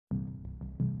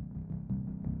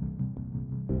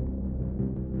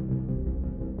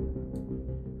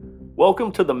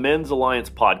Welcome to the Men's Alliance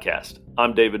podcast.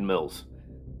 I'm David Mills.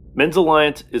 Men's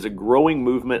Alliance is a growing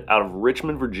movement out of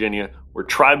Richmond, Virginia, where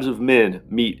tribes of men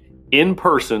meet in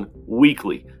person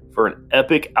weekly for an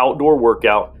epic outdoor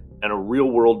workout and a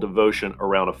real-world devotion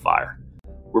around a fire.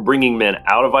 We're bringing men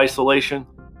out of isolation,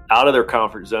 out of their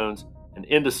comfort zones, and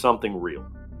into something real.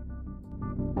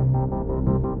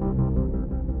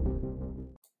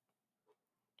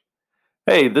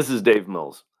 Hey, this is Dave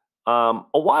Mills. A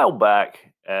while back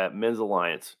at Men's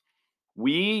Alliance,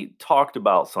 we talked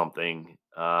about something,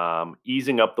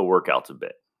 easing up the workouts a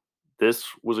bit. This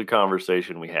was a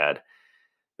conversation we had.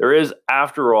 There is,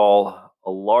 after all,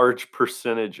 a large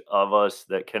percentage of us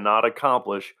that cannot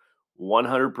accomplish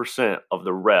 100% of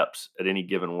the reps at any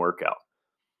given workout.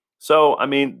 So,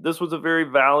 this was a very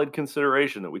valid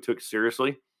consideration that we took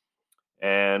seriously,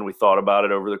 and we thought about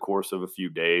it over the course of a few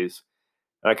days.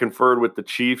 And I conferred with the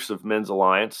chiefs of Men's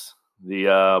Alliance,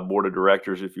 the board of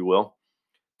directors, if you will,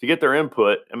 to get their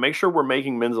input and make sure we're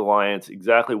making Men's Alliance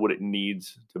exactly what it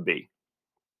needs to be.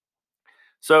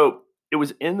 So it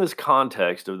was in this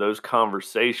context of those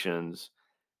conversations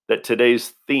that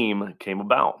today's theme came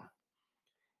about.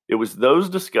 It was those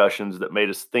discussions that made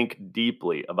us think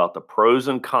deeply about the pros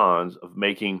and cons of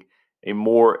making a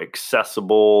more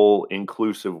accessible,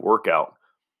 inclusive workout,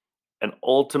 and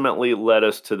ultimately led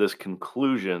us to this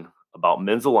conclusion about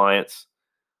Men's Alliance,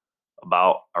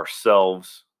 about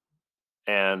ourselves,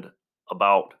 and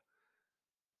about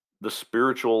the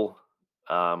spiritual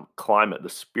climate, the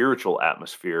spiritual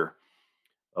atmosphere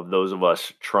of those of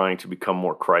us trying to become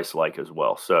more Christ-like as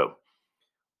well. So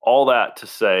all that to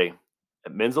say,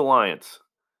 at Men's Alliance,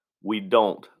 we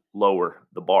don't lower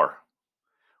the bar.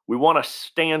 We want a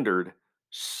standard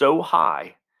so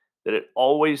high that it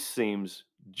always seems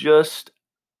just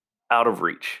out of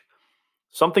reach.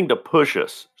 Something to push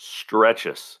us, stretch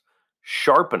us,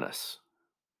 sharpen us,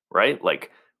 right?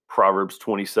 Like Proverbs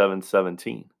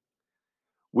 27:17.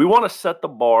 We want to set the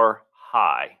bar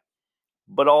high,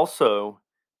 but also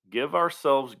give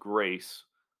ourselves grace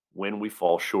when we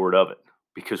fall short of it,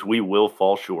 because we will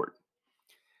fall short.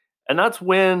 And that's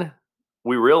when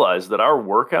we realize that our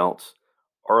workouts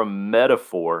are a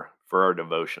metaphor for our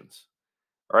devotions.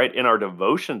 All right, in our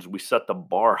devotions, we set the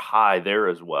bar high there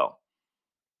as well.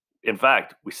 In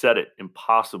fact, we set it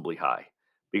impossibly high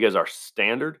because our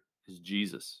standard is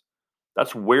Jesus.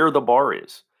 That's where the bar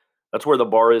is. That's where the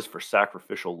bar is for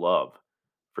sacrificial love,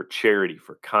 for charity,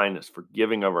 for kindness, for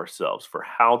giving of ourselves, for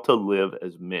how to live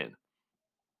as men.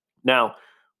 Now,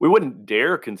 we wouldn't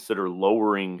dare consider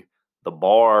lowering the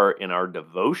bar in our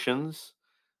devotions,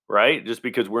 right? Just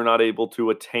because we're not able to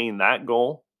attain that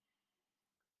goal.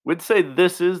 We'd say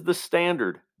this is the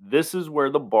standard. This is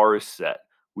where the bar is set.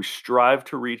 We strive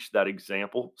to reach that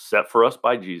example set for us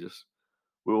by Jesus.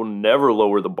 We will never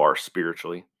lower the bar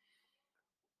spiritually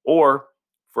or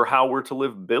for how we're to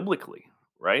live biblically,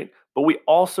 right? But we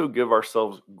also give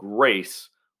ourselves grace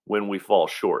when we fall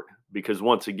short, because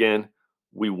once again,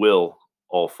 we will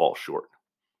all fall short.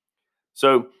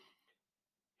 So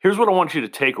here's what I want you to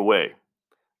take away.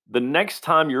 The next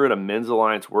time you're at a Men's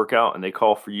Alliance workout and they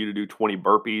call for you to do 20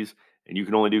 burpees and you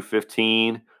can only do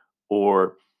 15,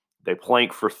 or they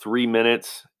plank for 3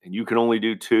 minutes and you can only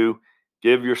do 2,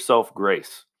 give yourself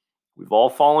grace. We've all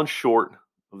fallen short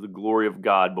of the glory of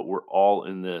God, but we're all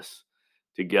in this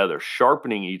together,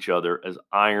 sharpening each other as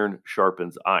iron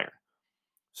sharpens iron.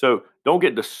 So don't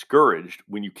get discouraged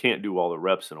when you can't do all the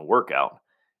reps in a workout.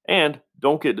 And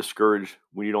don't get discouraged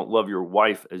when you don't love your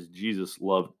wife as Jesus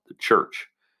loved the church.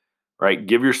 Right?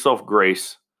 Give yourself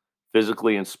grace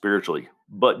physically and spiritually,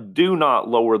 but do not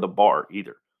lower the bar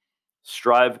either.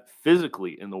 Strive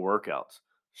physically in the workouts.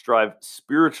 Strive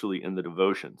spiritually in the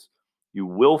devotions. You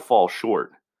will fall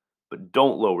short, but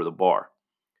don't lower the bar.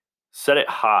 Set it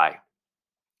high,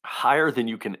 higher than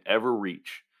you can ever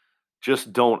reach.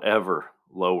 Just don't ever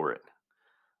lower it.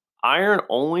 Iron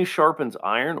only sharpens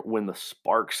iron when the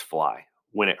sparks fly,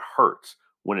 when it hurts,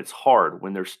 when it's hard,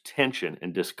 when there's tension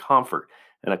and discomfort,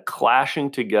 and a clashing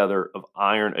together of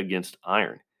iron against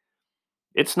iron.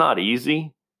 It's not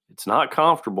easy. It's not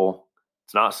comfortable.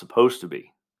 It's not supposed to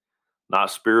be, not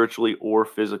spiritually or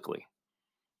physically.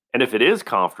 And if it is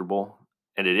comfortable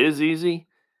and it is easy,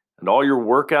 and all your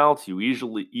workouts, you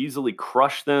easily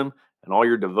crush them, and all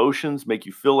your devotions make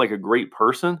you feel like a great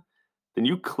person, then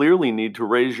you clearly need to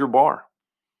raise your bar.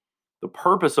 The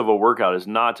purpose of a workout is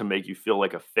not to make you feel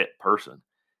like a fit person.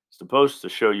 It's supposed to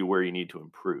show you where you need to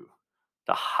improve,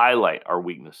 to highlight our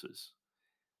weaknesses.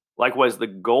 Likewise, the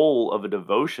goal of a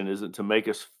devotion isn't to make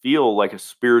us feel like a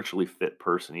spiritually fit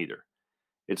person either.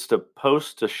 It's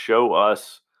supposed to show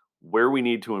us where we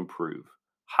need to improve,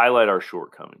 highlight our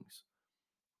shortcomings.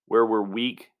 where we're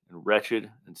weak and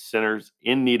wretched and sinners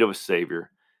in need of a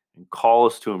Savior, and call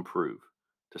us to improve,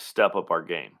 to step up our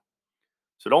game.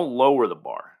 So don't lower the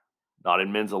bar, not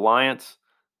in Men's Alliance,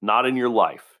 not in your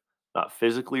life, not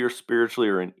physically or spiritually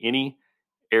or in any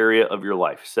area of your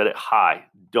life. Set it high.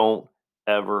 Don't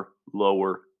ever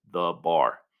lower the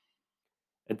bar.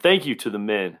 And thank you to the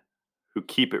men who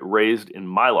keep it raised in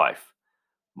my life.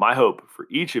 My hope for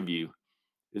each of you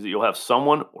is that you'll have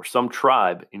someone or some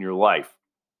tribe in your life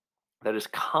that is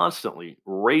constantly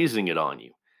raising it on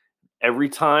you. Every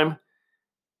time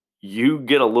you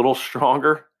get a little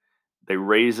stronger, they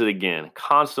raise it again,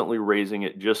 constantly raising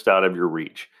it just out of your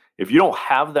reach. If you don't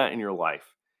have that in your life,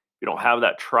 if you don't have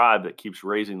that tribe that keeps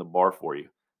raising the bar for you,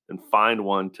 then find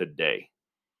one today.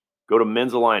 Go to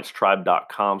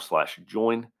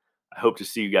men'salliancetribe.com/join. I hope to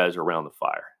see you guys around the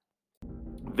fire.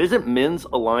 Visit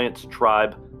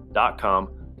men'salliancetribe.com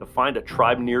to find a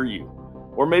tribe near you,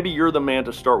 or maybe you're the man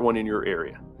to start one in your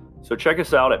area. So check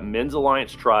us out at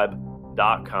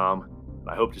men'salliancetribe.com.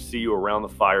 I hope to see you around the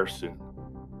fire soon.